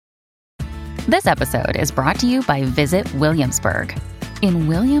This episode is brought to you by Visit Williamsburg. In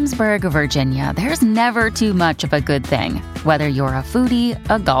Williamsburg, Virginia, there's never too much of a good thing. Whether you're a foodie,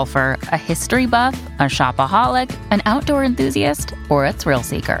 a golfer, a history buff, a shopaholic, an outdoor enthusiast, or a thrill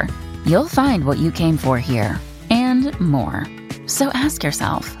seeker, you'll find what you came for here and more. So ask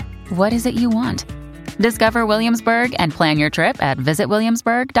yourself, what is it you want? Discover Williamsburg and plan your trip at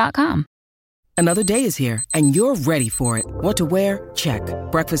visitwilliamsburg.com. Another day is here, and you're ready for it. What to wear? Check.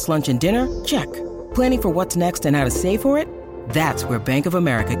 Breakfast, lunch, and dinner? Check. Planning for what's next and how to save for it? That's where Bank of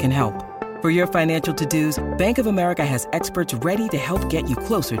America can help. For your financial to-dos, Bank of America has experts ready to help get you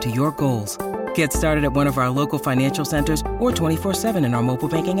closer to your goals. Get started at one of our local financial centers or 24/7 in our mobile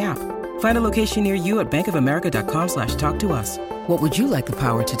banking app. Find a location near you at bankofamerica.com/talktous. What would you like the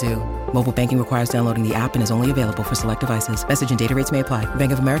power to do? Mobile banking requires downloading the app and is only available for select devices. Message and data rates may apply.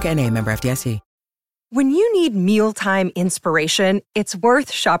 Bank of America N.A., member FDIC. When you need mealtime inspiration, it's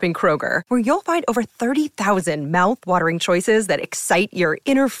worth shopping Kroger, where you'll find over 30,000 mouth-watering choices that excite your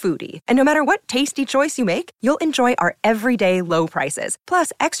inner foodie. And no matter what tasty choice you make, you'll enjoy our everyday low prices,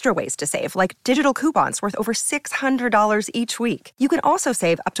 plus extra ways to save, like digital coupons worth over $600 each week. You can also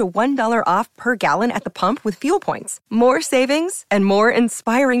save up to $1 off per gallon at the pump with fuel points. More savings and more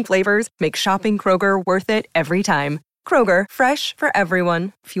inspiring flavors make shopping Kroger worth it every time. Kroger, fresh for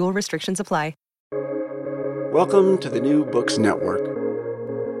everyone. Fuel restrictions apply. Welcome to the New Books Network.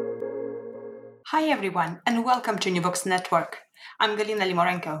 Hi everyone, and welcome to New Books Network. I'm Galina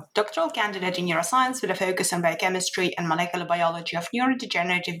Limorenko, doctoral candidate in neuroscience with a focus on biochemistry and molecular biology of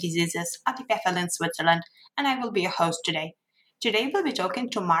neurodegenerative diseases at EPFL in Switzerland, and I will be your host today. Today we'll be talking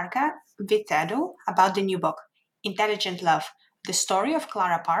to Marga Vicedo about the new book, Intelligent Love, the story of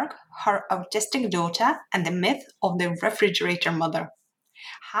Clara Park, her autistic daughter, and the myth of the refrigerator mother.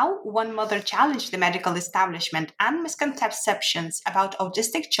 How one mother challenged the medical establishment and misconceptions about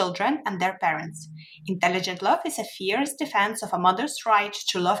autistic children and their parents. Intelligent Love is a fierce defense of a mother's right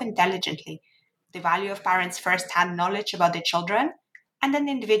to love intelligently, the value of parents' first-hand knowledge about their children, and an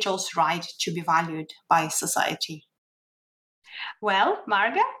individual's right to be valued by society. Well,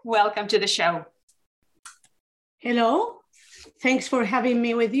 Marga, welcome to the show. Hello. Thanks for having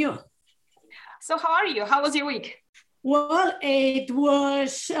me with you. So how are you? How was your week? Well, it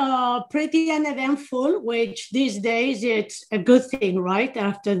was pretty uneventful, which these days it's a good thing, right?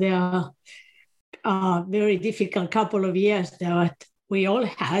 After the very difficult couple of years that we all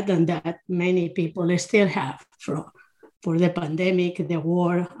had and that many people still have for the pandemic, the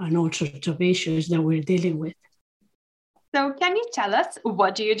war, and all sorts of issues that we're dealing with. So can you tell us,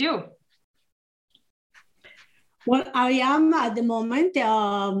 what do you do? Well, I am at the moment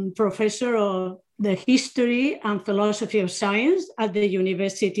professor of the history and philosophy of science at the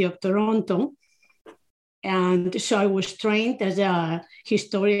University of Toronto. And so I was trained as a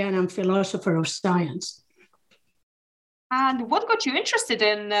historian and philosopher of science. And what got you interested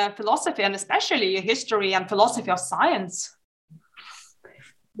in philosophy, and especially history and philosophy of science?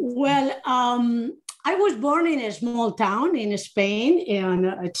 Well, I was born in a small town in Spain,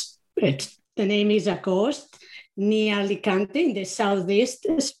 and the name is a coast near Alicante in the southeast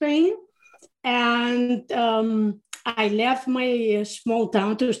Spain. And I left my small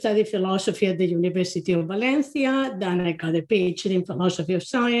town to study philosophy at the University of Valencia. Then I got a PhD in philosophy of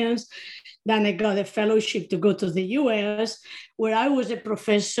science. Then I got a fellowship to go to the US, where I was a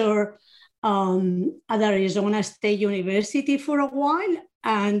professor at Arizona State University for a while,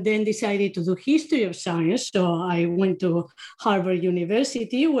 and then decided to do history of science. So I went to Harvard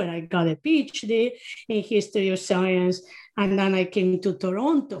University, where I got a PhD in history of science. And then I came to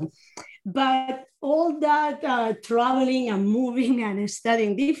Toronto. But all that traveling and moving and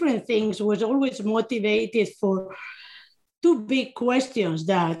studying different things was always motivated for two big questions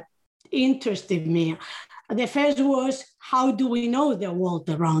that interested me. The first was, how do we know the world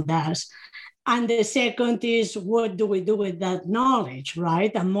around us? And the second is, what do we do with that knowledge,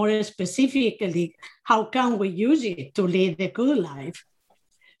 right? And more specifically, how can we use it to lead a good life?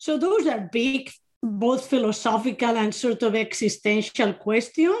 So those are big, both philosophical and sort of existential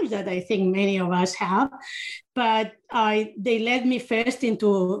questions that I think many of us have. But they led me first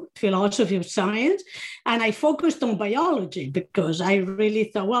into philosophy of science, and I focused on biology because I really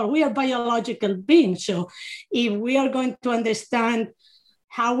thought, well, we are biological beings. So if we are going to understand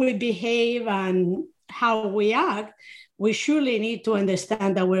how we behave and how we act, we surely need to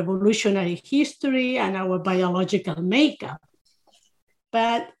understand our evolutionary history and our biological makeup.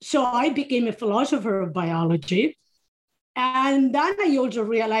 But so I became a philosopher of biology. And then I also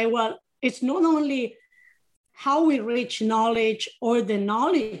realized, well, it's not only how we reach knowledge or the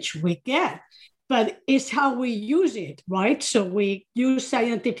knowledge we get, but it's how we use it, right? So we use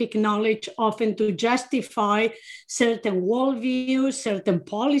scientific knowledge often to justify certain worldviews, certain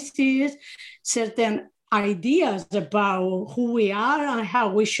policies, certain ideas about who we are and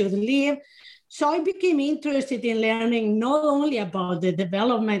how we should live. So I became interested in learning not only about the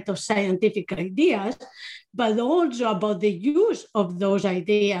development of scientific ideas, but also about the use of those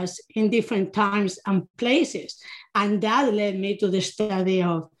ideas in different times and places. And that led me to the study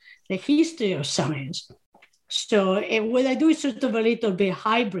of the history of science. So what I do is sort of a little bit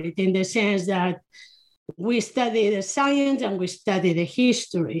hybrid in the sense that we study the science and we study the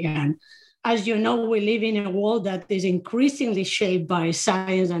history. And as you know, we live in a world that is increasingly shaped by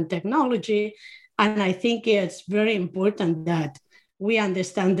science and technology. And I think it's very important that we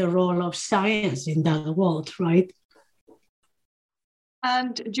understand the role of science in that world, right?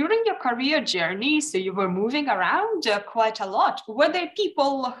 And during your career journey, so you were moving around quite a lot. Were there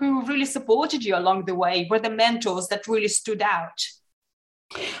people who really supported you along the way? Were there mentors that really stood out?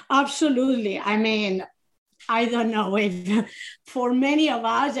 Absolutely. I mean, I don't know if for many of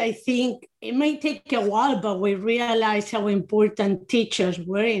us, I think it may take a while, but we realize how important teachers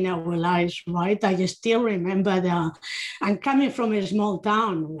were in our lives, right? I just still remember that I'm coming from a small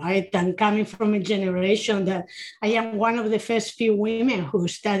town, right? I'm coming from a generation that I am one of the first few women who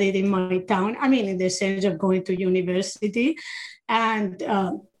studied in my town. I mean, in the sense of going to university. And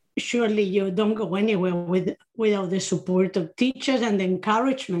surely you don't go anywhere without the support of teachers and the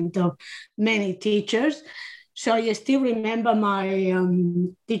encouragement of many teachers. So I still remember my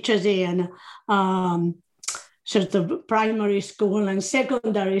teachers in sort of primary school and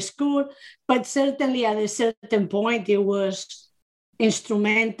secondary school, but certainly at a certain point, it was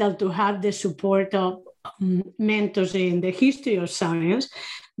instrumental to have the support of mentors in the history of science.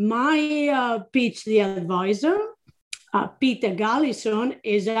 My PhD advisor, Peter Gallison,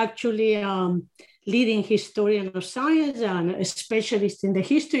 is actually leading historian of science and a specialist in the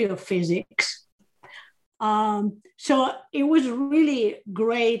history of physics. So it was really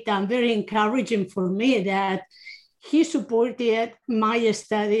great and very encouraging for me that he supported my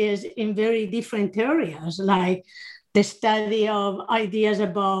studies in very different areas, like the study of ideas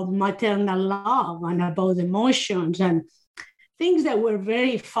about maternal love and about emotions and things that were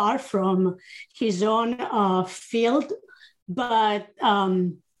very far from his own field, but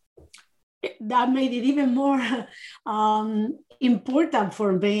that made it even more important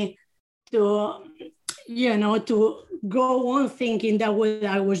for me to go on thinking that what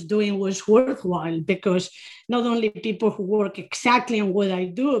I was doing was worthwhile, because not only people who work exactly on what I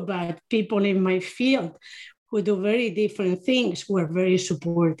do, but people in my field who do very different things were very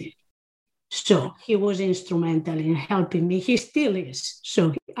supportive. So he was instrumental in helping me. He still is.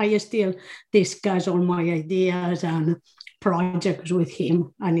 So I still discuss all my ideas and projects with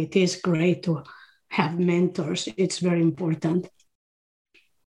him. And it is great to have mentors. It's very important.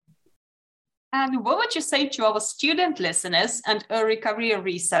 And what would you say to our student listeners and early career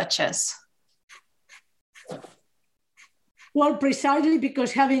researchers? Well, precisely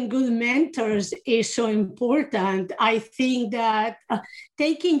because having good mentors is so important. I think that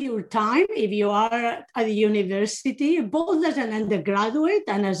taking your time, if you are at the university, both as an undergraduate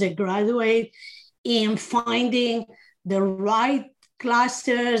and as a graduate, in finding the right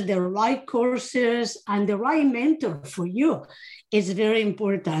classes, the right courses, and the right mentor for you is very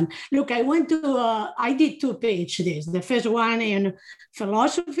important. Look, I did 2 PhDs, the first one in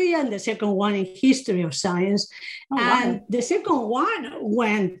philosophy and the second one in history of science. Oh, and wow. The second one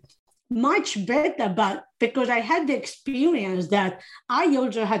went much better, but because I had the experience that I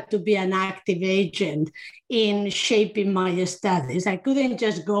also had to be an active agent in shaping my studies. I couldn't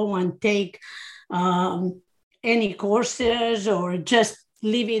just go and take any courses or just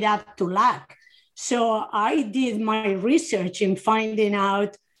leave it up to luck. So I did my research in finding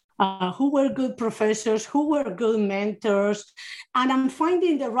out who were good professors, who were good mentors, and I'm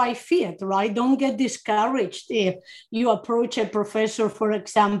finding the right fit, right? Don't get discouraged if you approach a professor, for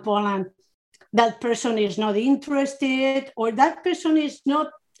example, and that person is not interested or that person is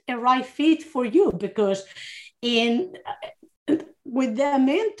not a right fit for you, because with the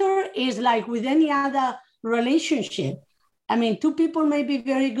mentor is like with any other relationship. I mean, 2 people may be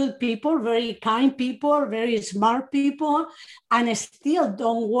very good people, very kind people, very smart people, and still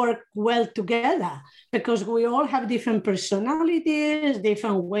don't work well together because we all have different personalities,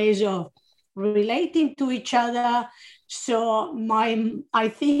 different ways of relating to each other. So I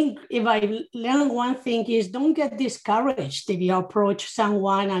think if I learn one thing is don't get discouraged if you approach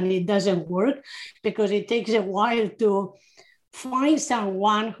someone and it doesn't work, because it takes a while to find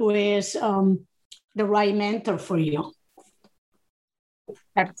someone who is the right mentor for you.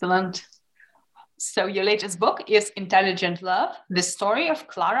 Excellent. So your latest book is Intelligent Love, the story of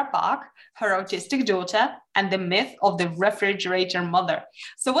Clara Park, her autistic daughter, and the myth of the refrigerator mother.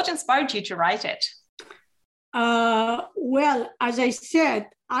 So what inspired you to write it? Well, as I said,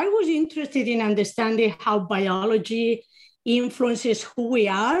 I was interested in understanding how biology influences who we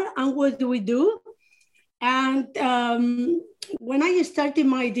are and what do we do. And when I started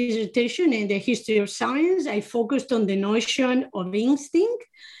my dissertation in the history of science, I focused on the notion of instinct.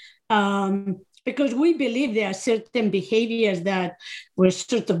 Because we believe there are certain behaviors that we're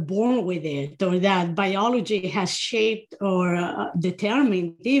sort of born with it, or that biology has shaped or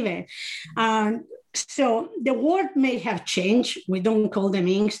determined even. And so the word may have changed. We don't call them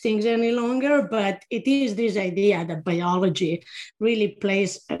instincts any longer, but it is this idea that biology really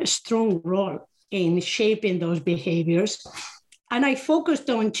plays a strong role in shaping those behaviors. And I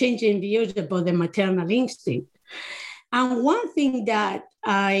focused on changing views about the maternal instinct. And one thing that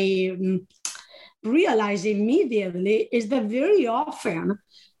I realize immediately is that very often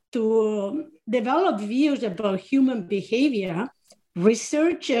to develop views about human behavior,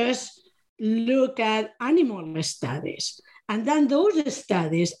 researchers look at animal studies, and then those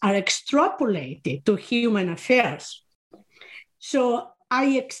studies are extrapolated to human affairs. So I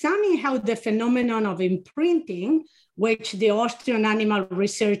examine how the phenomenon of imprinting, which the Austrian animal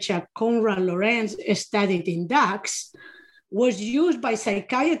researcher Konrad Lorenz studied in ducks, was used by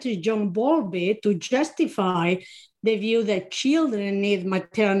psychiatrist John Bowlby to justify the view that children need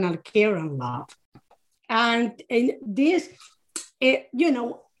maternal care and love. And this, let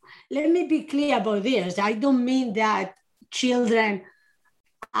me be clear about this. I don't mean that children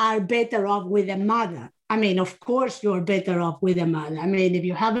are better off with a mother. I mean, of course, you're better off with a mother. I mean, if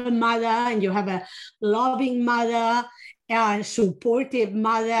you have a mother and you have a loving mother, a supportive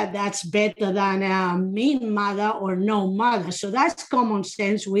mother, that's better than a mean mother or no mother. So that's common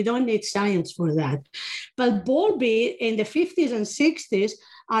sense. We don't need science for that. But Bowlby in the 50s and 60s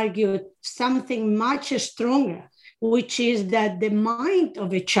argued something much stronger, which is that the mind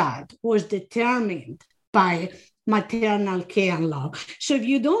of a child was determined by maternal care and love. So if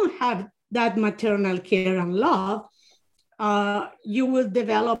you don't have that maternal care and love, you will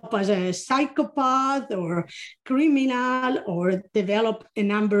develop as a psychopath or criminal or develop a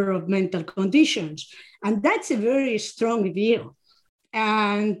number of mental conditions. And that's a very strong view.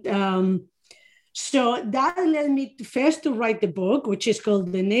 And so that led me first to write the book, which is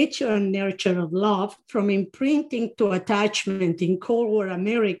called The Nature and Nurture of Love, From Imprinting to Attachment in Cold War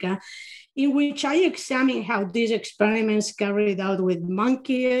America, in which I examine how these experiments carried out with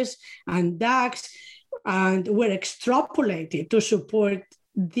monkeys and ducks and were extrapolated to support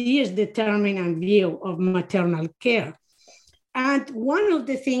this determinant view of maternal care. And one of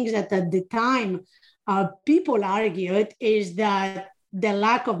the things that at the time people argued is that the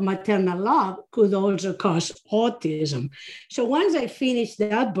lack of maternal love could also cause autism. So once I finished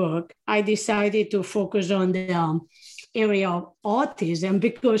that book, I decided to focus on the area of autism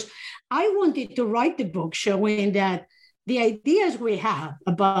because I wanted to write the book showing that the ideas we have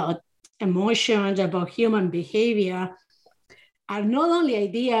about emotions, about human behavior, are not only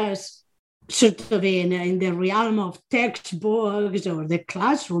ideas sort of in the realm of textbooks or the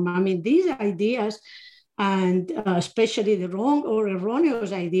classroom. I mean, these ideas, and especially the wrong or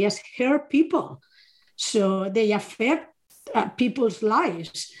erroneous ideas, hurt people. So they affect people's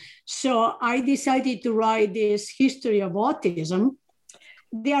lives. So I decided to write this history of autism.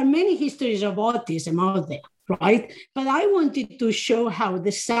 There are many histories of autism out there, right? But I wanted to show how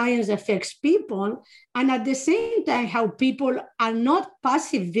the science affects people, and at the same time, how people are not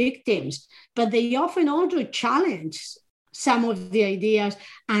passive victims, but they often also challenge some of the ideas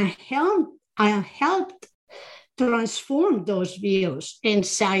and helped transform those views in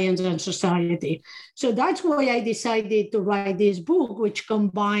science and society. So that's why I decided to write this book, which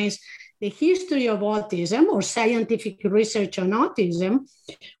combines the history of autism or scientific research on autism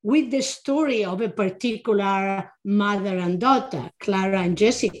with the story of a particular mother and daughter, Clara and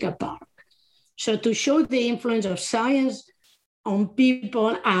Jessica Park. So to show the influence of science on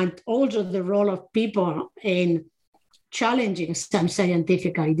people and also the role of people in challenging some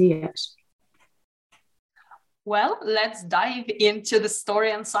scientific ideas. Well, let's dive into the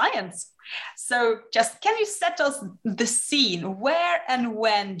story and science. So just can you set us the scene? Where and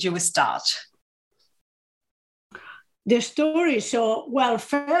when do we start? The story. So, well,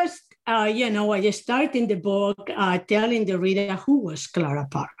 first, I start in the book telling the reader who was Clara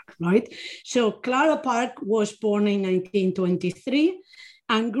Park, right? So Clara Park was born in 1923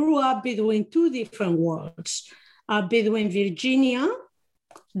 and grew up between two different worlds, between Virginia,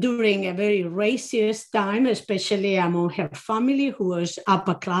 during a very racist time, especially among her family, who was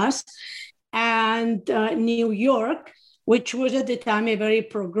upper class, and New York, which was at the time a very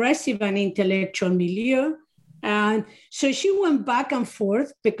progressive and intellectual milieu. And so she went back and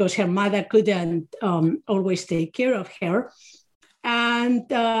forth because her mother couldn't always take care of her.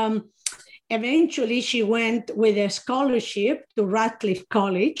 And eventually she went with a scholarship to Radcliffe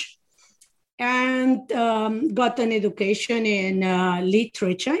College and got an education in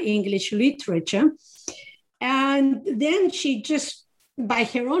literature, English literature. And then she just, by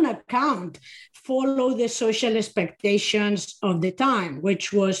her own account, followed the social expectations of the time,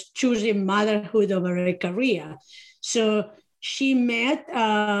 which was choosing motherhood over a career. So she met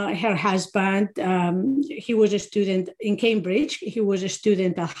her husband. He was a student in Cambridge. He was a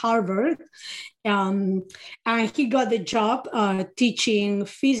student at Harvard. And he got the job teaching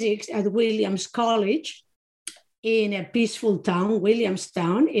physics at Williams College in a peaceful town,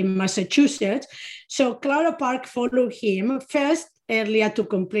 Williamstown, in Massachusetts. So Clara Park followed him first earlier to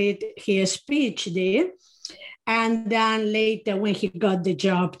complete his PhD, and then later when he got the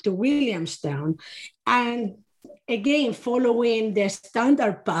job to Williamstown. And again, following the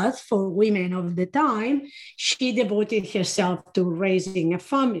standard path for women of the time, she devoted herself to raising a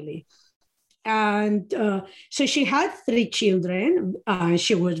family. And so she had 3 children.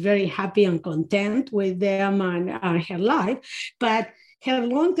 She was very happy and content with them and her life, but her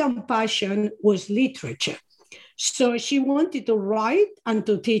long-term passion was literature. So she wanted to write and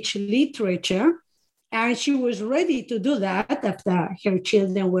to teach literature, and she was ready to do that after her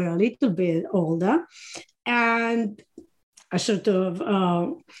children were a little bit older. And sort of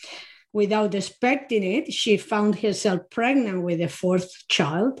without expecting it, she found herself pregnant with a 4th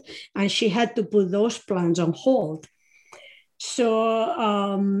child, and she had to put those plans on hold.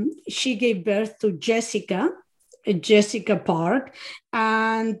 So she gave birth to Jessica Park,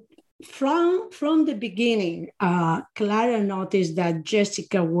 and from the beginning, Clara noticed that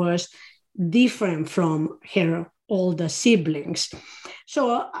Jessica was different from her older siblings.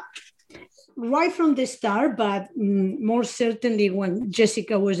 So right from the start, but more certainly when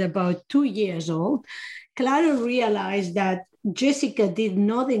Jessica was about 2 years old, Clara realized that Jessica did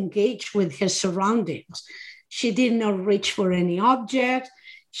not engage with her surroundings. She did not reach for any object.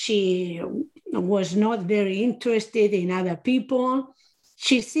 She was not very interested in other people.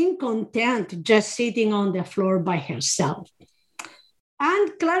 She seemed content just sitting on the floor by herself.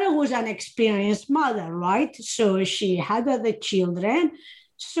 And Clara was an experienced mother, right? So she had other children.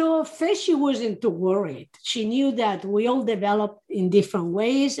 So first she wasn't too worried. She knew that we all develop in different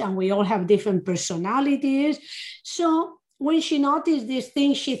ways and we all have different personalities. So when she noticed this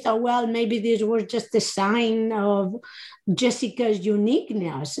thing, she thought, well, maybe this was just a sign of Jessica's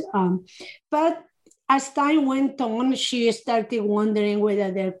uniqueness. But as time went on, she started wondering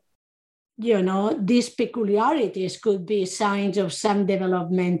whether these peculiarities could be signs of some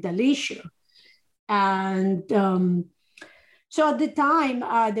developmental issue. And so at the time,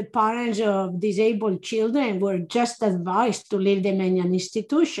 the parents of disabled children were just advised to leave them in an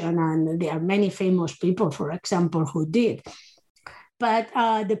institution. And there are many famous people, for example, who did. But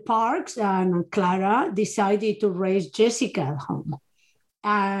the Parks and Clara decided to raise Jessica at home.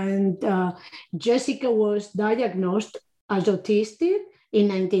 And Jessica was diagnosed as autistic in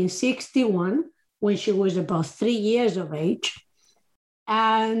 1961 when she was about 3 years of age.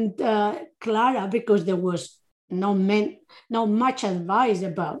 And Clara, because there was not much advice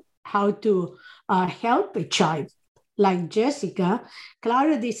about how to help a child like Jessica,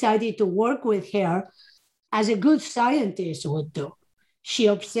 Clara decided to work with her as a good scientist would do. She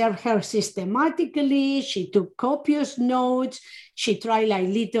observed her systematically. She took copious notes. She tried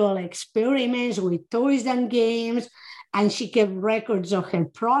little experiments with toys and games, and she kept records of her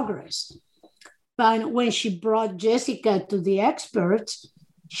progress. But when she brought Jessica to the experts,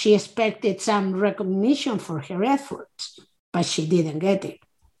 she expected some recognition for her efforts, but she didn't get it.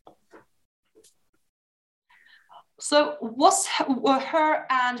 So was her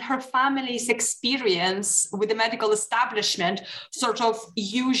and her family's experience with the medical establishment sort of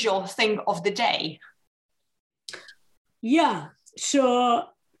usual thing of the day? Yeah. So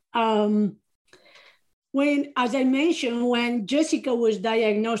as I mentioned, when Jessica was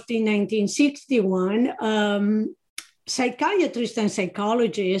diagnosed in 1961, psychiatrists and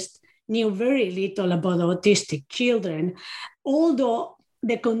psychologists knew very little about autistic children, although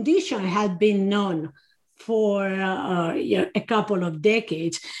the condition had been known for a couple of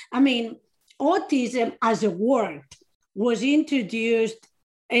decades. I mean, autism as a word was introduced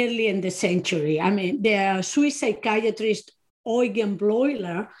early in the century. I mean, the Swiss psychiatrist Eugen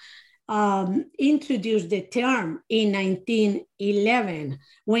Bleuler introduced the term in 1911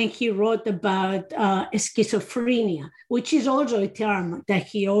 when he wrote about schizophrenia, which is also a term that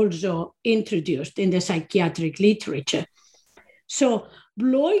he also introduced in the psychiatric literature. So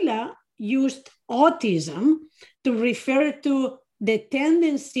Bleuler used autism to refer to the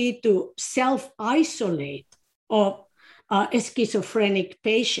tendency to self-isolate of schizophrenic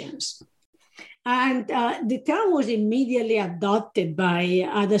patients. And the term was immediately adopted by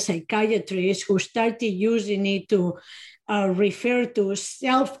other psychiatrists who started using it to refer to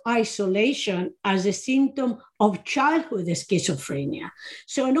self-isolation as a symptom of childhood schizophrenia.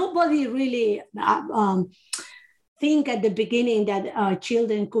 So nobody really think at the beginning that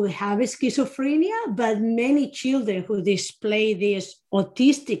children could have schizophrenia, but many children who display this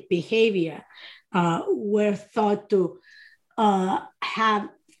autistic behavior were thought to have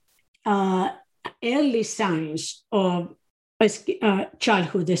early signs of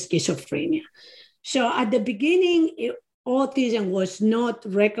childhood schizophrenia. So at the beginning, autism was not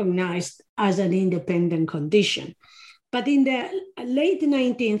recognized as an independent condition. But in the late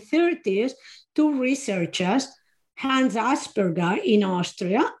 1930s, two researchers, Hans Asperger in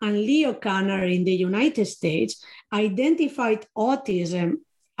Austria and Leo Kanner in the United States, identified autism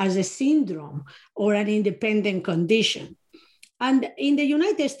as a syndrome or an independent condition. And in the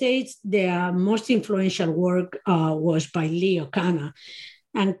United States, the most influential work was by Leo Kanner.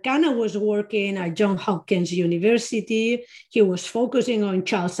 And Kanner was working at Johns Hopkins University. He was focusing on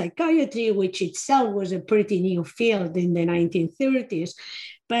child psychiatry, which itself was a pretty new field in the 1930s.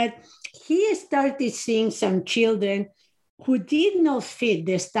 But he started seeing some children who did not fit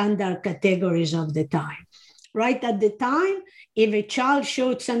the standard categories of the time. Right at the time, if a child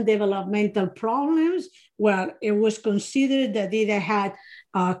showed some developmental problems, well, it was considered that either had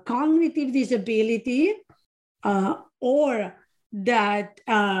a cognitive disability or that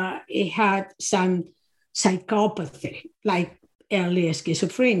it had some psychopathy, like early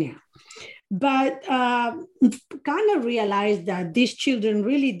schizophrenia. But kind of realized that these children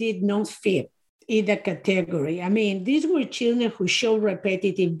really did not fit either category. I mean, these were children who showed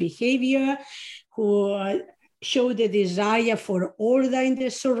repetitive behavior, who showed a desire for order in their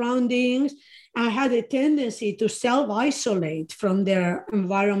surroundings, and had a tendency to self-isolate from their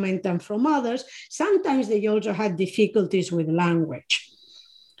environment and from others. Sometimes they also had difficulties with language.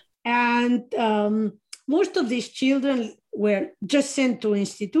 And most of these children were just sent to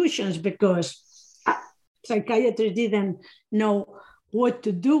institutions because psychiatrists didn't know what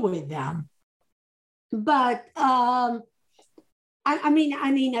to do with them. But and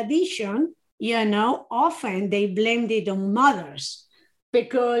in addition, often they blamed it on mothers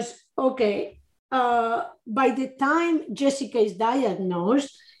because, by the time Jessica is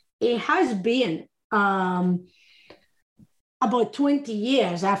diagnosed, it has been about 20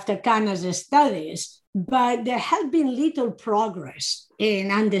 years after Kanner's studies, but there has been little progress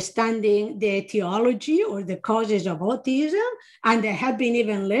in understanding the etiology or the causes of autism, and there have been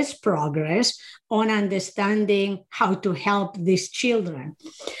even less progress on understanding how to help these children.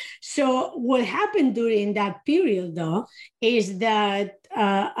 So what happened during that period, though, is that,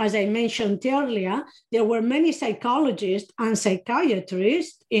 as I mentioned earlier, there were many psychologists and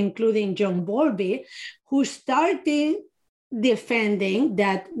psychiatrists, including John Bowlby, who started defending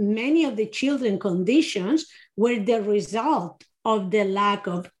that many of the children conditions were the result of the lack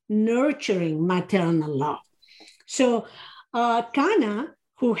of nurturing maternal love. So Kanner,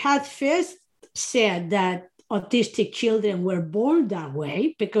 who had first said that autistic children were born that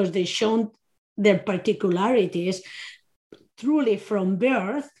way because they showed their particularities truly from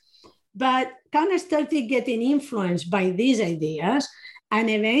birth, but Kanner started getting influenced by these ideas and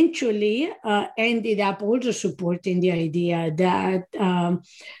eventually ended up also supporting the idea that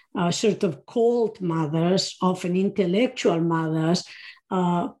sort of cold mothers, often intellectual mothers,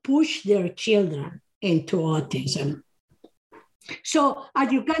 push their children into autism. So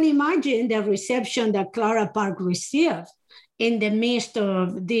as you can imagine, the reception that Clara Park received in the midst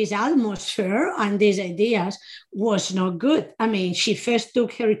of this atmosphere and these ideas was not good. I mean, she first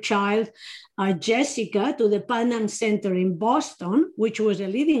took her child, Jessica, to the Putnam Center in Boston, which was a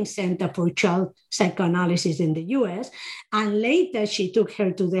leading center for child psychoanalysis in the US. And later she took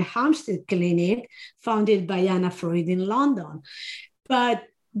her to the Hampstead Clinic, founded by Anna Freud in London. But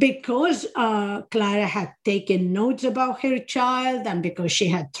because Clara had taken notes about her child and because she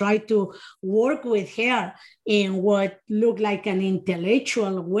had tried to work with her in what looked like an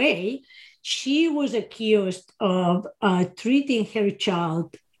intellectual way, she was accused of treating her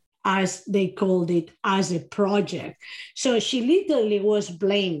child, as they called it, as a project. So she literally was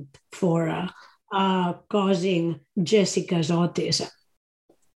blamed for causing Jessica's autism.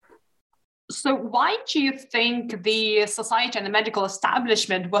 So why do you think the society and the medical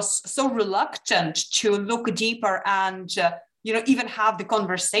establishment was so reluctant to look deeper and, even have the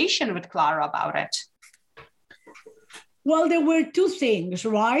conversation with Clara about it? Well, there were two things,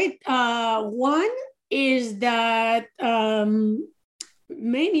 right? One is that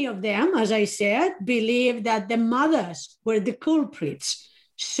many of them, as I said, believed that the mothers were the culprits.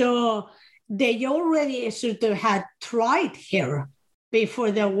 So they already sort of had tried her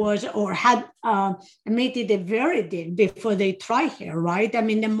before there was, or had made it a verdict before they tried her, right? I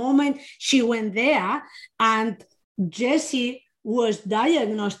mean, the moment she went there and Jessie was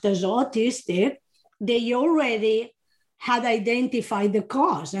diagnosed as autistic, they already had identified the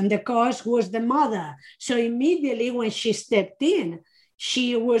cause, and the cause was the mother. So immediately when she stepped in,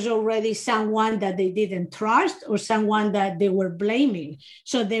 she was already someone that they didn't trust or someone that they were blaming.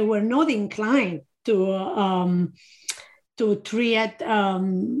 So they were not inclined to treat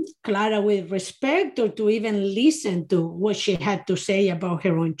Clara with respect or to even listen to what she had to say about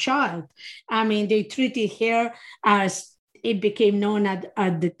her own child. I mean, they treated her, as it became known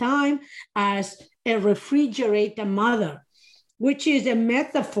at the time, as a refrigerator mother, which is a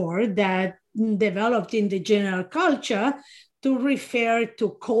metaphor that developed in the general culture to refer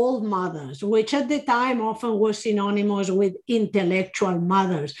to cold mothers, which at the time often was synonymous with intellectual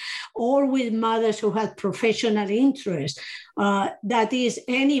mothers or with mothers who had professional interest. That is,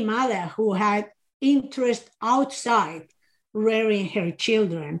 any mother who had interest outside rearing her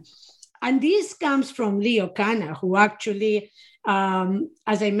children. And this comes from Leo Kanner, who actually,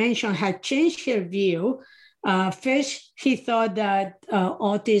 as I mentioned, had changed her view. First, he thought that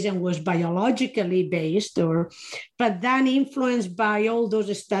autism was biologically based, but then influenced by all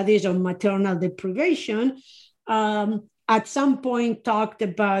those studies of maternal deprivation, at some point talked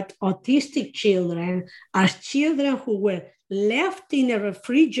about autistic children as children who were left in a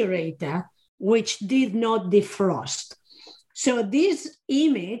refrigerator which did not defrost. So this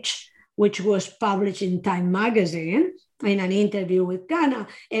image, which was published in Time magazine, in an interview with Kanner,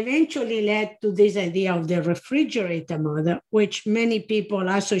 eventually led to this idea of the refrigerator mother, which many people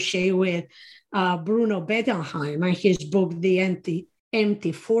associate with Bruno Bettelheim and his book, The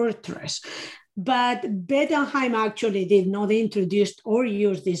Empty Fortress. But Bettelheim actually did not introduce or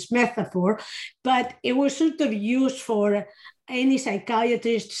use this metaphor, but it was sort of used for any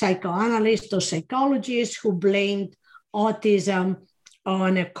psychiatrist, psychoanalyst, or psychologist who blamed autism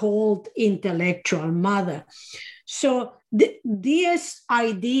on a cold intellectual mother. So this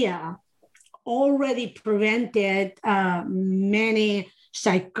idea already prevented many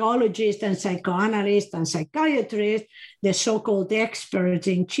psychologists and psychoanalysts and psychiatrists, the so-called experts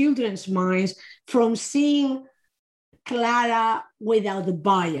in children's minds, from seeing Clara without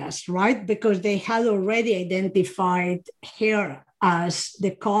bias, right? Because they had already identified her as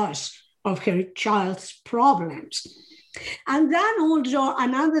the cause of her child's problems. And then also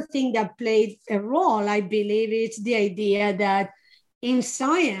another thing that played a role, I believe, is the idea that in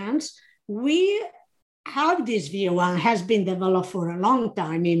science, we have this view, and has been developed for a long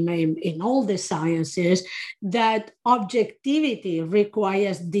time in all the sciences, that objectivity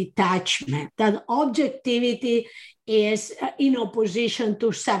requires detachment, that objectivity is in opposition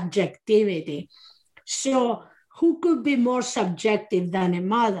to subjectivity. So who could be more subjective than a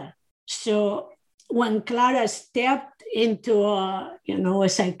mother? So when Clara stepped into a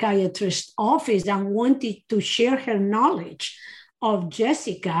psychiatrist's office and wanted to share her knowledge of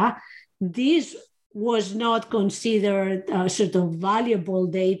Jessica, this was not considered sort of valuable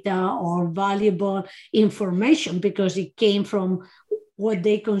data or valuable information because it came from what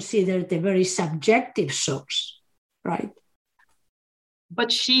they considered a very subjective source, right?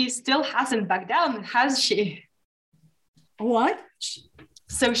 But she still hasn't backed down, has she? What?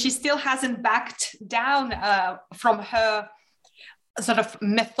 So she still hasn't backed down from her sort of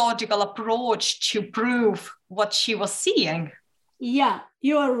methodical approach to prove what she was seeing. Yeah,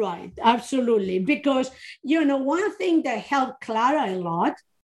 you are right. Absolutely. Because, one thing that helped Clara a lot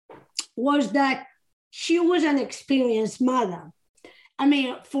was that she was an experienced mother. I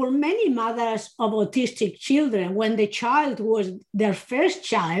mean, for many mothers of autistic children, when the child was their first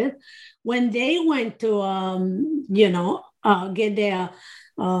child, when they went to, get their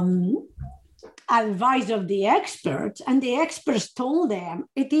advice of the experts, and the experts told them,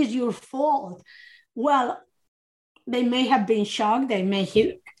 it is your fault. Well, they may have been shocked, they may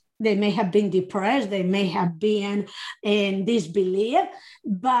have been depressed, they may have been in disbelief,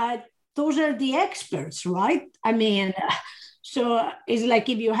 but those are the experts, right? I mean, so it's like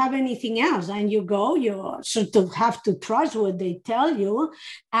if you have anything else and you go, you sort of have to trust what they tell you.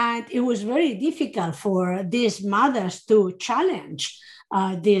 And it was very difficult for these mothers to challenge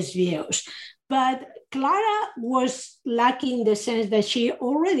these views. But Clara was lucky in the sense that she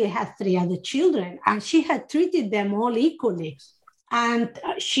already had 3 other children and she had treated them all equally. And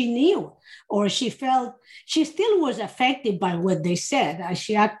she knew, or she felt, she still was affected by what they said.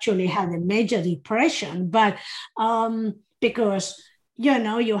 She actually had a major depression, but because,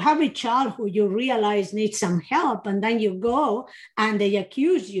 you have a child who you realize needs some help, and then you go and they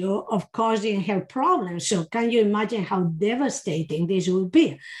accuse you of causing her problems. So can you imagine how devastating this would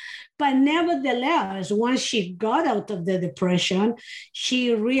be? But nevertheless, once she got out of the depression,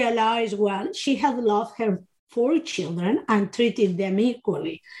 she realized, well, she had loved her 4 children and treated them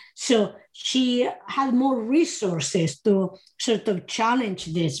equally. So she had more resources to sort of challenge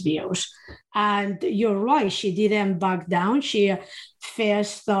these views. And you're right, she didn't back down. She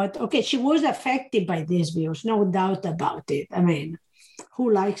first thought, okay, she was affected by these views, no doubt about it. I mean,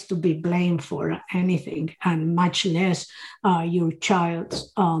 who likes to be blamed for anything, and much less your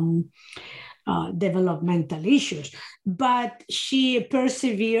child's developmental issues? But she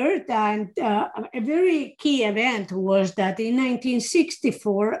persevered, and a very key event was that in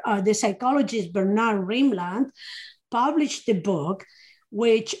 1964, the psychologist Bernard Rimland published a book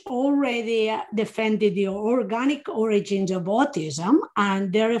which already defended the organic origins of autism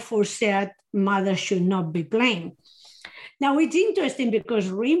and therefore said mothers should not be blamed. Now, it's interesting because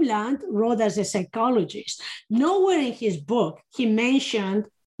Rimland wrote as a psychologist. Nowhere in his book he mentioned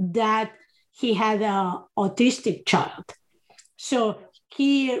that he had an autistic child. So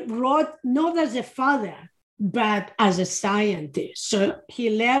he wrote not as a father, but as a scientist. So he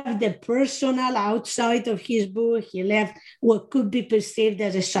left the personal outside of his book. He left what could be perceived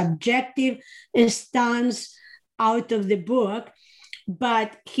as a subjective stance out of the book.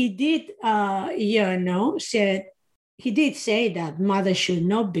 But he did, he did say that mothers should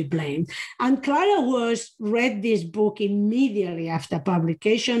not be blamed. And Clara read this book immediately after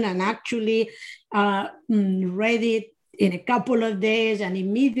publication and actually read it in a couple of days and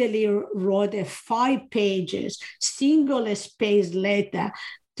immediately wrote a 5 pages, single-spaced letter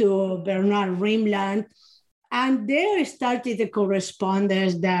to Bernard Rimland. And there started a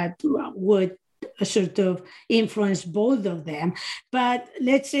correspondence that would sort of influence both of them. But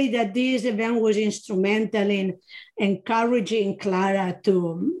let's say that this event was instrumental in encouraging Clara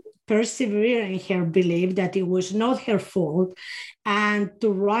to persevere in her belief that it was not her fault and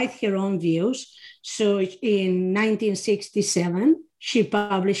to write her own views. So in 1967, she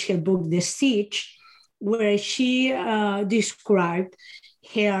published her book, The Siege, where she described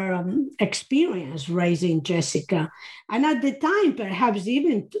her experience raising Jessica. And at the time, perhaps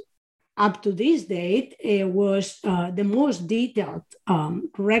even up to this date, it was the most detailed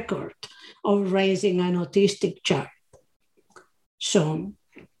record of raising an autistic child. So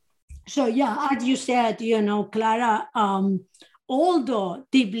yeah, as you said, Clara, although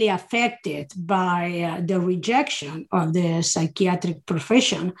deeply affected by the rejection of the psychiatric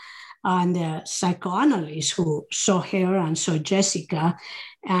profession and the psychoanalysts who saw her and saw Jessica,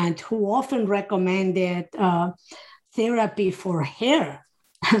 and who often recommended therapy for her,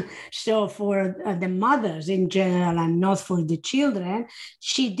 so for the mothers in general and not for the children,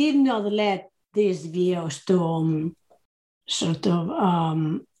 she did not let these views to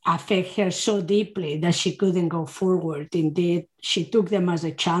affect her so deeply that she couldn't go forward. Indeed, she took them as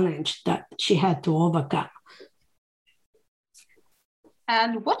a challenge that she had to overcome.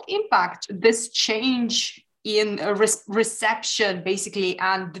 And what impact this change in reception, basically,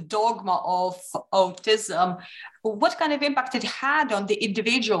 and the dogma of autism, what kind of impact it had on the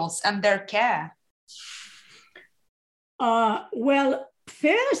individuals and their care? Well,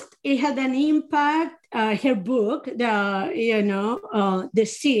 first, it had an impact. Her book, The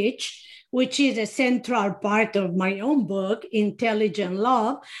Siege, which is a central part of my own book, Intelligent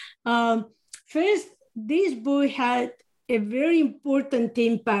Love. First, this book had a very important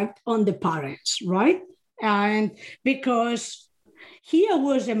impact on the parents, right? And because here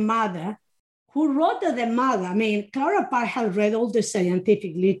was a mother who wrote as a mother. I mean, Clara Parr had read all the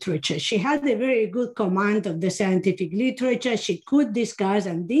scientific literature. She had a very good command of the scientific literature. She could discuss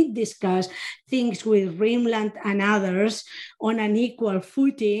and did discuss things with Rimland and others on an equal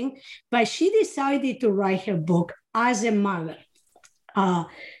footing, but she decided to write her book as a mother.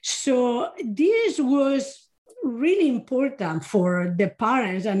 So this was really important for the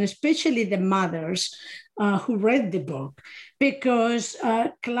parents and especially the mothers who read the book, because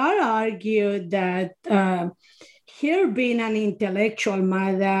Clara argued that her being an intellectual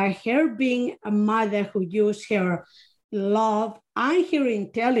mother, her being a mother who used her love and her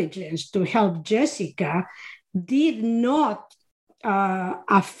intelligence to help Jessica, did not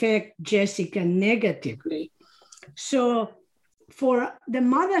affect Jessica negatively. So for the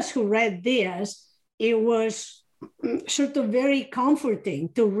mothers who read this, it was sort of very comforting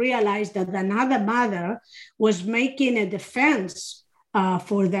to realize that another mother was making a defense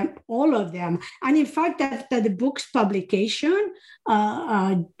for them, all of them. And in fact, after the book's publication,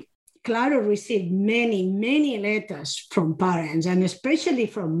 Clara received many, many letters from parents, and especially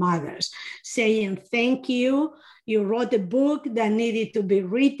from mothers, saying, thank you. You wrote a book that needed to be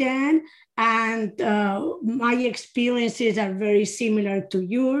written, and my experiences are very similar to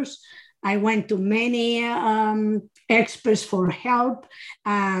yours. I went to many experts for help,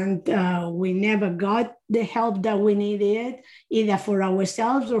 and we never got the help that we needed, either for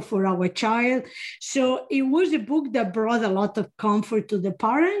ourselves or for our child. So it was a book that brought a lot of comfort to the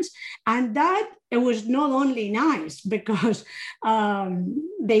parents, and that it was not only nice because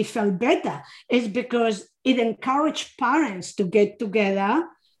they felt better, it's because it encouraged parents to get together,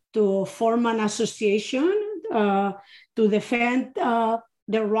 to form an association, to defend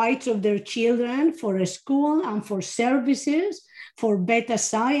the rights of their children for a school and for services, for better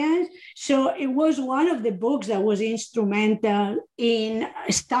science. So it was one of the books that was instrumental in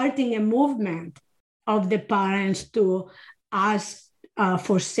starting a movement of the parents to ask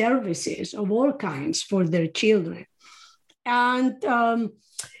for services of all kinds for their children. And,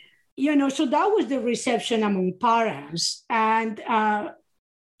 so that was the reception among parents. And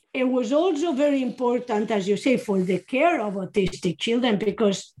it was also very important, as you say, for the care of autistic children,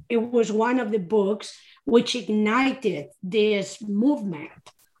 because it was one of the books which ignited this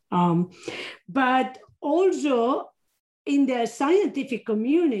movement. But also in the scientific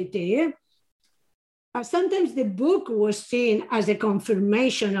community, sometimes the book was seen as a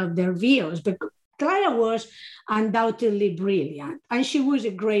confirmation of their views, because Clara was undoubtedly brilliant, and she was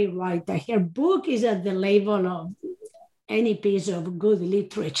a great writer. Her book is at the level of any piece of good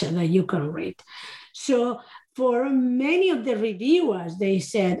literature that you can read. So for many of the reviewers, they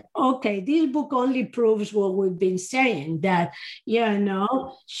said, okay, this book only proves what we've been saying, that,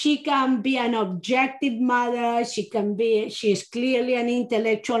 she can be an objective mother. She's clearly an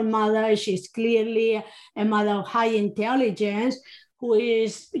intellectual mother. She's clearly a mother of high intelligence, who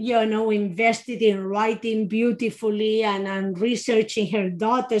is, invested in writing beautifully and researching her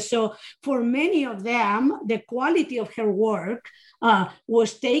daughter. So for many of them, the quality of her work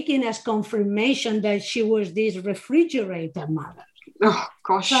was taken as confirmation that she was this refrigerator mother. Oh,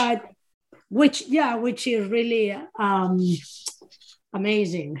 gosh. But which is really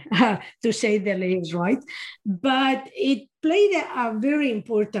amazing, to say the least, right? But it played a very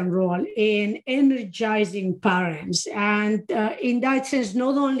important role in energizing parents. And in that sense,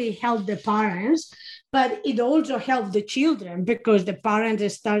 not only helped the parents, but it also helped the children, because the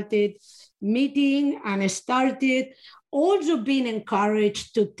parents started meeting and started also being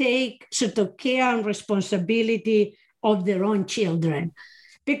encouraged to take sort of care and responsibility of their own children.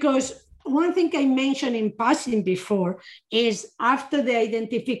 Because one thing I mentioned in passing before is, after the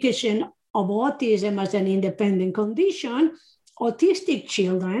identification of autism as an independent condition, autistic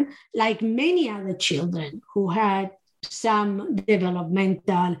children, like many other children who had some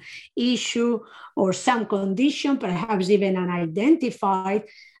developmental issue or some condition, perhaps even unidentified,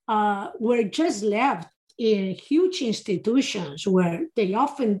 were just left in huge institutions where they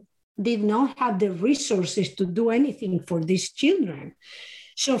often did not have the resources to do anything for these children.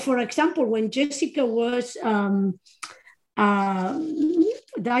 So, for example, when Jessica was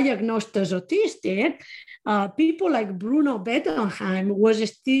diagnosed as autistic, people like Bruno Bettelheim was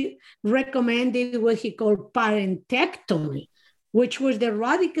still recommended what he called parentectomy, which was the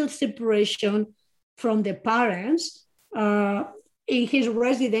radical separation from the parents in his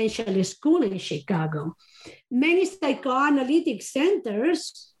residential school in Chicago. Many psychoanalytic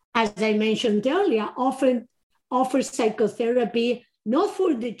centers, as I mentioned earlier, often offer psychotherapy not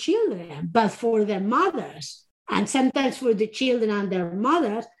for the children, but for the mothers, and sometimes for the children and their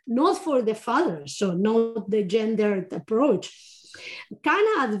mothers, not for the fathers, so not the gendered approach. Can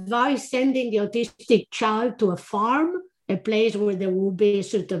advise sending the autistic child to a farm, a place where there will be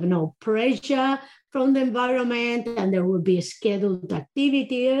sort of no pressure from the environment, and there will be scheduled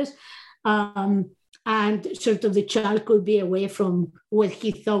activities, and sort of the child could be away from what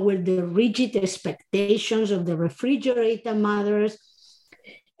he thought were the rigid expectations of the refrigerator mothers.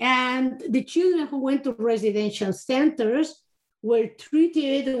 And the children who went to residential centers were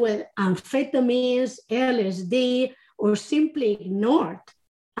treated with amphetamines, LSD, or simply ignored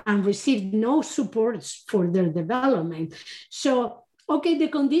and received no supports for their development. So, okay, the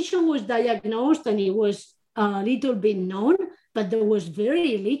condition was diagnosed and it was a little bit known, but there was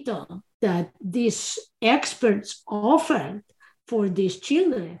very little that these experts offered for these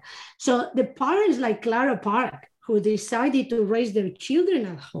children. So the parents like Clara Park, who decided to raise their children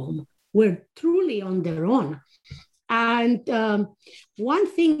at home were truly on their own. And one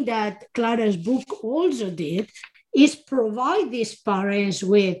thing that Clara's book also did is provide these parents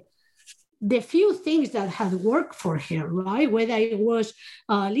with the few things that had worked for her, right? Whether it was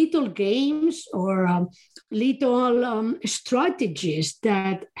little games or little strategies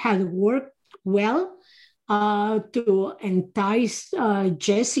that had worked well to entice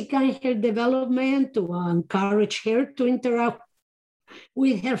Jessica in her development, to encourage her to interact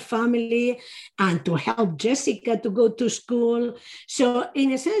with her family and to help Jessica to go to school. So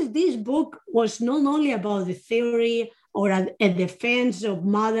in a sense, this book was not only about the theory or a defense of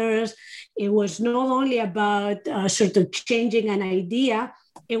mothers. It was not only about sort of changing an idea.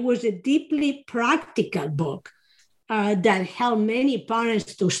 It was a deeply practical book that helped many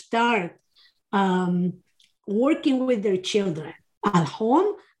parents to start working with their children at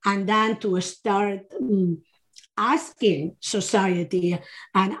home, and then to start asking society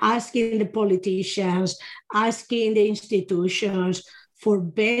and asking the politicians, asking the institutions for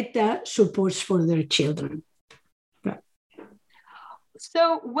better supports for their children.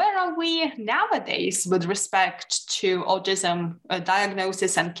 So where are we nowadays with respect to autism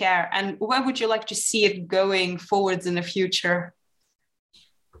diagnosis and care? And where would you like to see it going forwards in the future?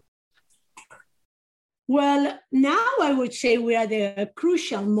 Well, now I would say we are at a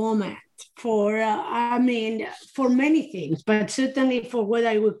crucial moment for many things, but certainly for what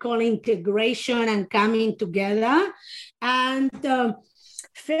I would call integration and coming together. And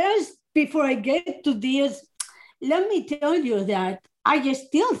first, before I get to this, let me tell you that I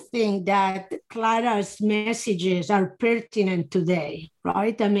still think that Clara's messages are pertinent today,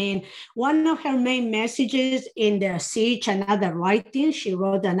 right? I mean, one of her main messages in the Siege and Other Writings, she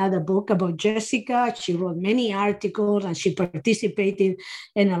wrote another book about Jessica. She wrote many articles and she participated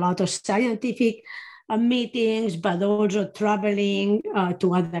in a lot of scientific meetings, but also traveling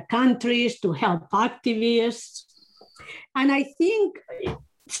to other countries to help activists. And I think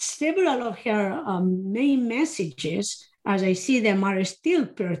several of her main messages, as I see them, are still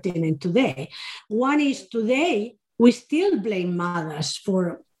pertinent today. One is today, we still blame mothers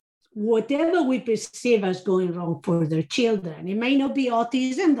for whatever we perceive as going wrong for their children. It may not be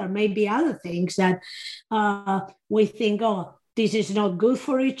autism, there may be other things that we think, oh, this is not good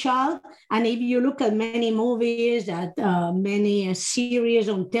for a child. And if you look at many movies, at many series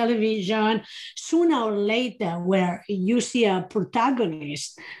on television, sooner or later, where you see a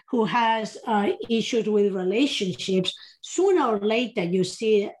protagonist who has issues with relationships, sooner or later you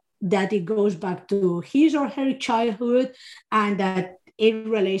see that it goes back to his or her childhood and that it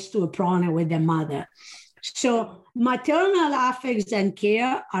relates to a problem with the mother. So maternal affects and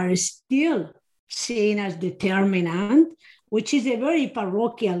care are still seen as determinant, which is a very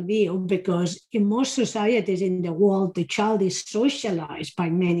parochial view, because in most societies in the world, the child is socialized by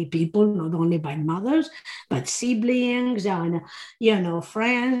many people, not only by mothers, but siblings and,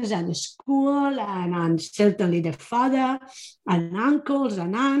 friends and school and certainly the father and uncles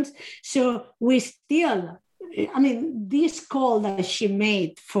and aunts. So we still, this call that she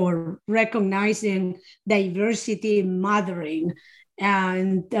made for recognizing diversity in mothering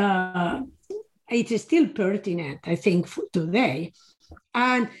and it is still pertinent, I think, today.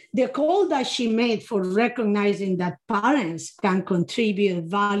 And the call that she made for recognizing that parents can contribute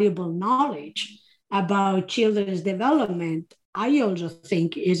valuable knowledge about children's development, I also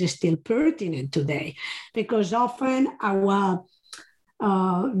think is still pertinent today, because often our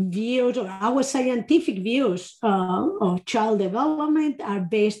views or our scientific views of child development are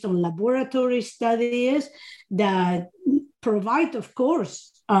based on laboratory studies that provide, of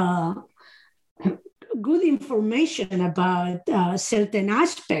course, good information about certain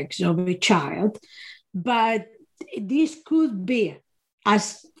aspects of a child, but this could be,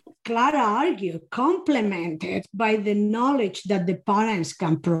 as Clara argued, complemented by the knowledge that the parents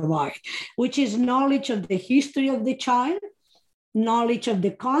can provide, which is knowledge of the history of the child, knowledge of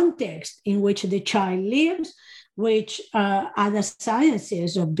the context in which the child lives, which other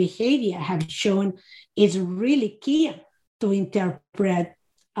sciences of behavior have shown is really key to interpret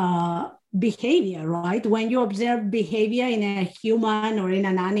behavior, right? When you observe behavior in a human or in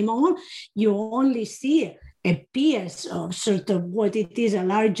an animal, you only see a piece of sort of what it is, a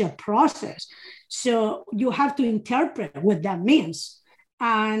larger process. So you have to interpret what that means.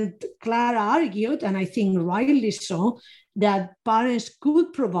 And Clara argued, and I think rightly so, that parents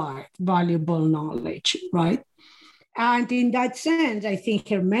could provide valuable knowledge, right? And in that sense, I think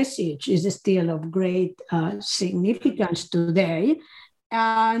her message is still of great significance today.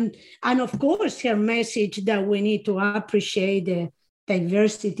 And of course, her message that we need to appreciate the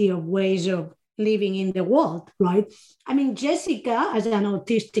diversity of ways of living in the world, right? I mean, Jessica, as an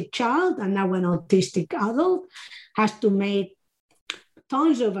autistic child and now an autistic adult, has to make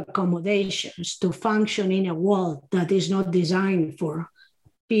tons of accommodations to function in a world that is not designed for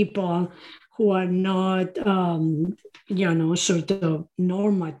people who are not, sort of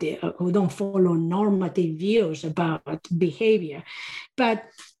normative, who don't follow normative views about behavior. But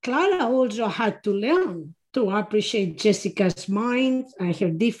Clara also had to learn to appreciate Jessica's mind and her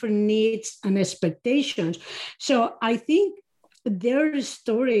different needs and expectations. So I think their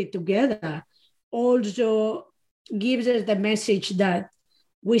story together also gives us the message that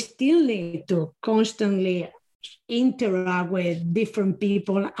we still need to constantly interact with different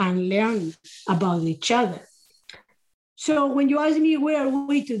people and learn about each other. So when you ask me where are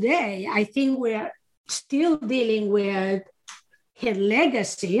we today, I think we're still dealing with her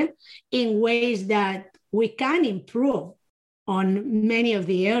legacy in ways that we can improve on many of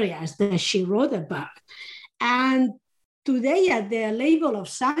the areas that she wrote about. And today, at the level of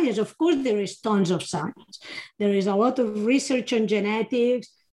science, of course, there is tons of science. There is a lot of research on genetics.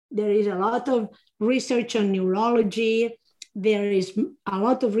 There is a lot of research on neurology. There is a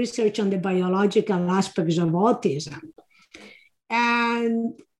lot of research on the biological aspects of autism.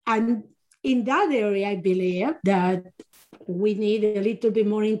 And in that area, I believe that we need a little bit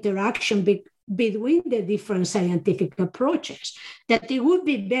more interaction between the different scientific approaches, that it would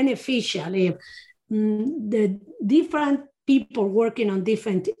be beneficial if the different people working on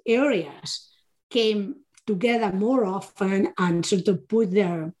different areas came together more often and sort of put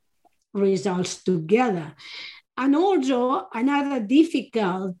their results together. And also another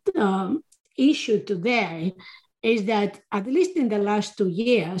difficult issue today is that at least in the last 2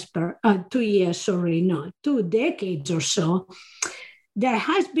 decades or so, there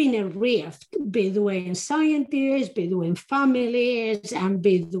has been a rift between scientists, between families, and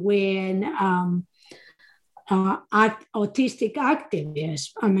between autistic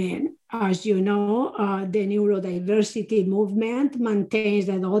activists. I mean, as you know, the neurodiversity movement maintains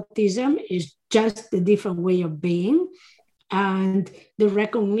that autism is just a different way of being. And the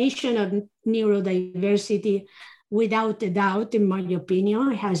recognition of neurodiversity, without a doubt, in my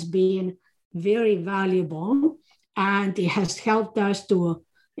opinion, has been very valuable. And it has helped us to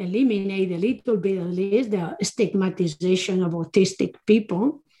eliminate a little bit, at least, the stigmatization of autistic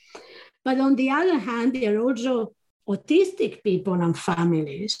people. But on the other hand, there are also autistic people and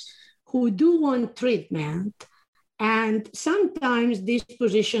families who do want treatment. And sometimes these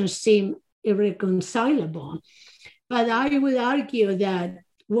positions seem irreconcilable. But I would argue that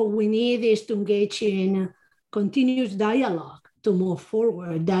what we need is to engage in continuous dialogue to move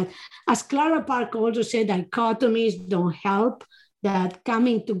forward. That, as Clara Park also said, dichotomies don't help, that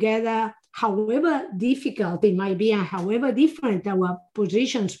coming together, however difficult it might be and however different our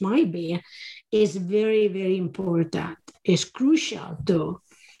positions might be, is very, very important. It's crucial too.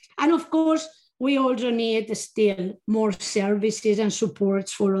 And of course, we also need still more services and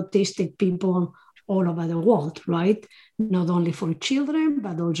supports for autistic people all over the world, right? Not only for children,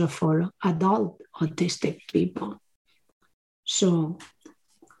 but also for adult autistic people. So,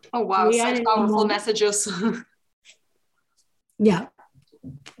 oh wow, such powerful messages. Yeah.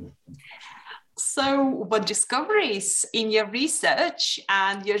 So what discoveries in your research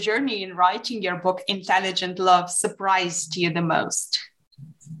and your journey in writing your book, Intelligent Love, surprised you the most?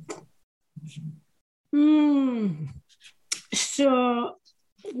 So,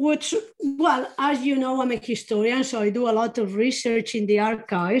 well, as you know, I'm a historian, so I do a lot of research in the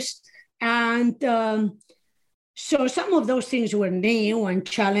archives. And so some of those things were new and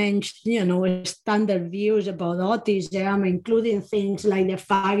challenged, standard views about autism, including things like the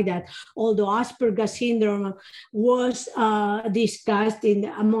fact that although Asperger's syndrome was discussed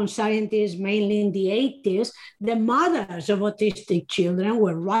among scientists mainly in the 80s, the mothers of autistic children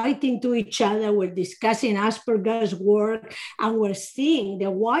were writing to each other, were discussing Asperger's work, and were seeing the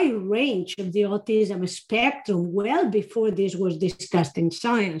wide range of the autism spectrum well before this was discussed in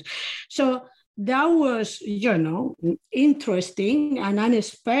science. So that was, interesting and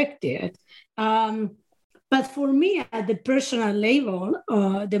unexpected. But for me, at the personal level,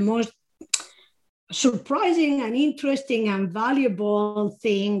 the most surprising and interesting and valuable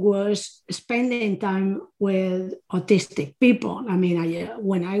thing was spending time with autistic people. I mean,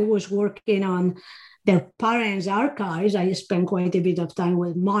 when I was working on their parents' archives, I spent quite a bit of time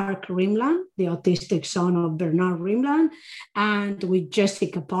with Mark Rimland, the autistic son of Bernard Rimland, and with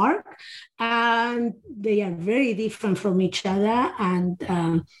Jessica Park. And they are very different from each other. And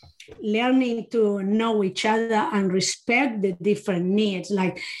learning to know each other and respect the different needs.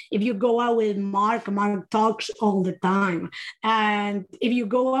 Like if you go out with Mark talks all the time. And if you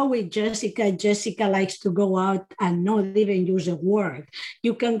go out with Jessica likes to go out and not even use a word.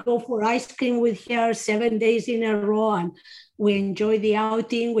 You can go for ice cream with her 7 days in a row, and we enjoy the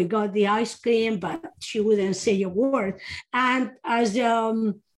outing. We got the ice cream, but she wouldn't say a word. And as,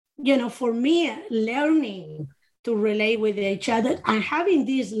 for me, learning to relate with each other and having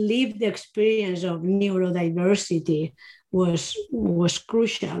this lived experience of neurodiversity was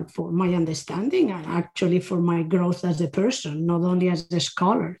crucial for my understanding and actually for my growth as a person, not only as a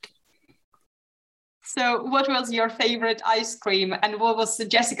scholar. So what was your favorite ice cream, and what was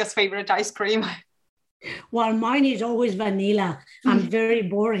Jessica's favorite ice cream? Well, mine is always vanilla. I'm very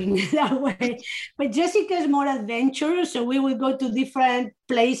boring that way. But Jessica is more adventurous, so we would go to different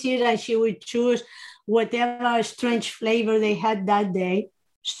places and she would choose whatever strange flavor they had that day.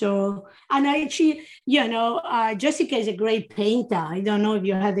 So, and Jessica is a great painter. I don't know if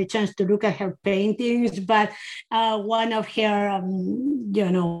you had the chance to look at her paintings, but one of her,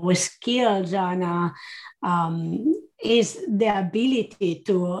 skills is the ability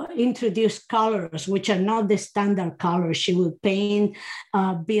to introduce colors, which are not the standard colors. She would paint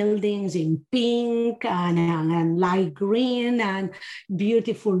buildings in pink and light green and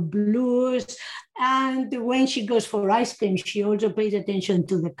beautiful blues. And when she goes for ice cream, she also pays attention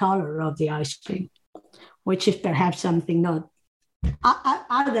to the color of the ice cream, which is perhaps something not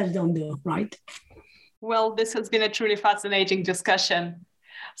others don't do, right? Well, this has been a truly fascinating discussion.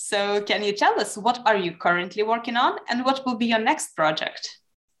 So can you tell us, what are you currently working on and what will be your next project?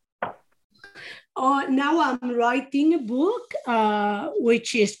 Now I'm writing a book,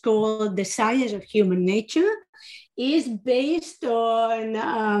 which is called The Science of Human Nature. It's based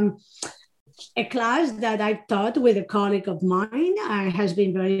on a class that I've taught with a colleague of mine and has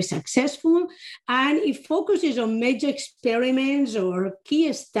been very successful. And it focuses on major experiments or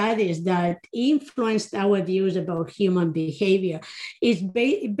key studies that influenced our views about human behavior. It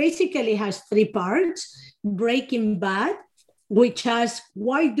basically has 3 parts: Breaking Bad, which asks,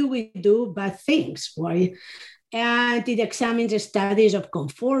 why do we do bad things? Why? And it examines the studies of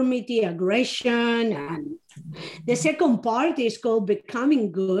conformity, aggression. And the second part is called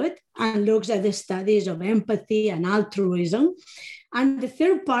Becoming Good and looks at the studies of empathy and altruism. And the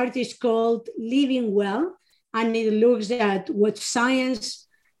third part is called Living Well, and it looks at what science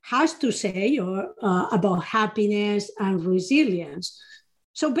has to say about happiness and resilience.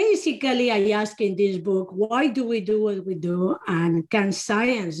 So basically, I ask in this book, why do we do what we do? And can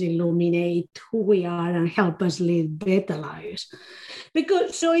science illuminate who we are and help us live better lives?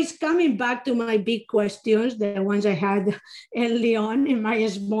 So it's coming back to my big questions, the ones I had early on in my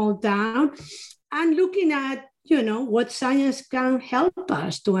small town, and looking at, what science can help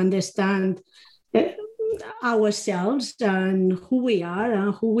us to understand ourselves and who we are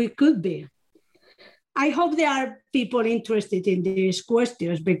and who we could be. I hope there are people interested in these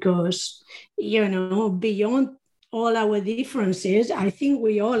questions because, beyond all our differences, I think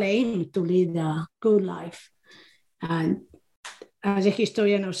we all aim to lead a good life. And as a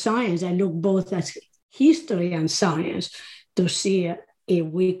historian of science, I look both at history and science to see if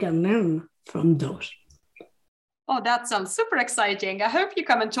we can learn from those. Oh, that sounds super exciting. I hope you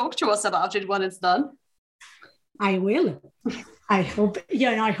come and talk to us about it when it's done. I will. I hope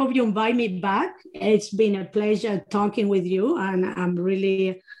you invite me back. It's been a pleasure talking with you, and I'm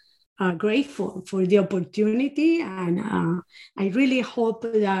really grateful for the opportunity. And I really hope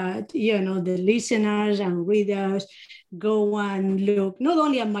that, the listeners and readers go and look not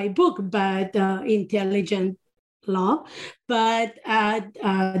only at my book, but Intelligent Love, but at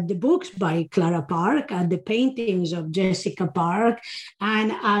the books by Clara Park, at the paintings of Jessica Park,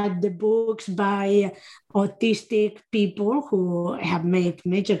 and at the books by autistic people who have made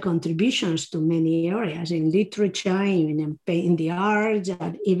major contributions to many areas in literature, in the arts,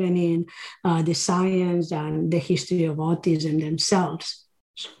 and even in the science and the history of autism themselves.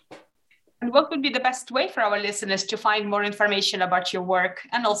 And what would be the best way for our listeners to find more information about your work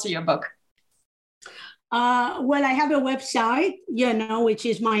and also your book? Well, I have a website, which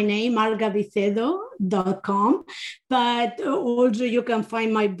is my name, margavicedo.com. But also you can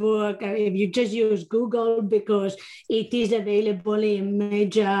find my book if you just use Google, because it is available in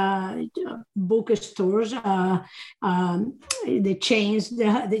major bookstores. The chains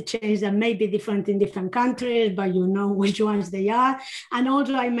that may be different in different countries, but you know which ones they are. And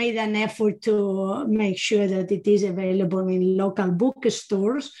also I made an effort to make sure that it is available in local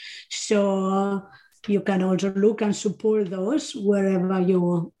bookstores. So you can also look and support those wherever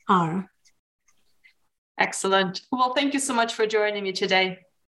you are. Excellent. Well, thank you so much for joining me today.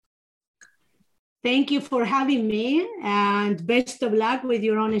 Thank you for having me, and best of luck with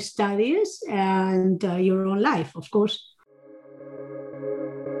your own studies and your own life, of course.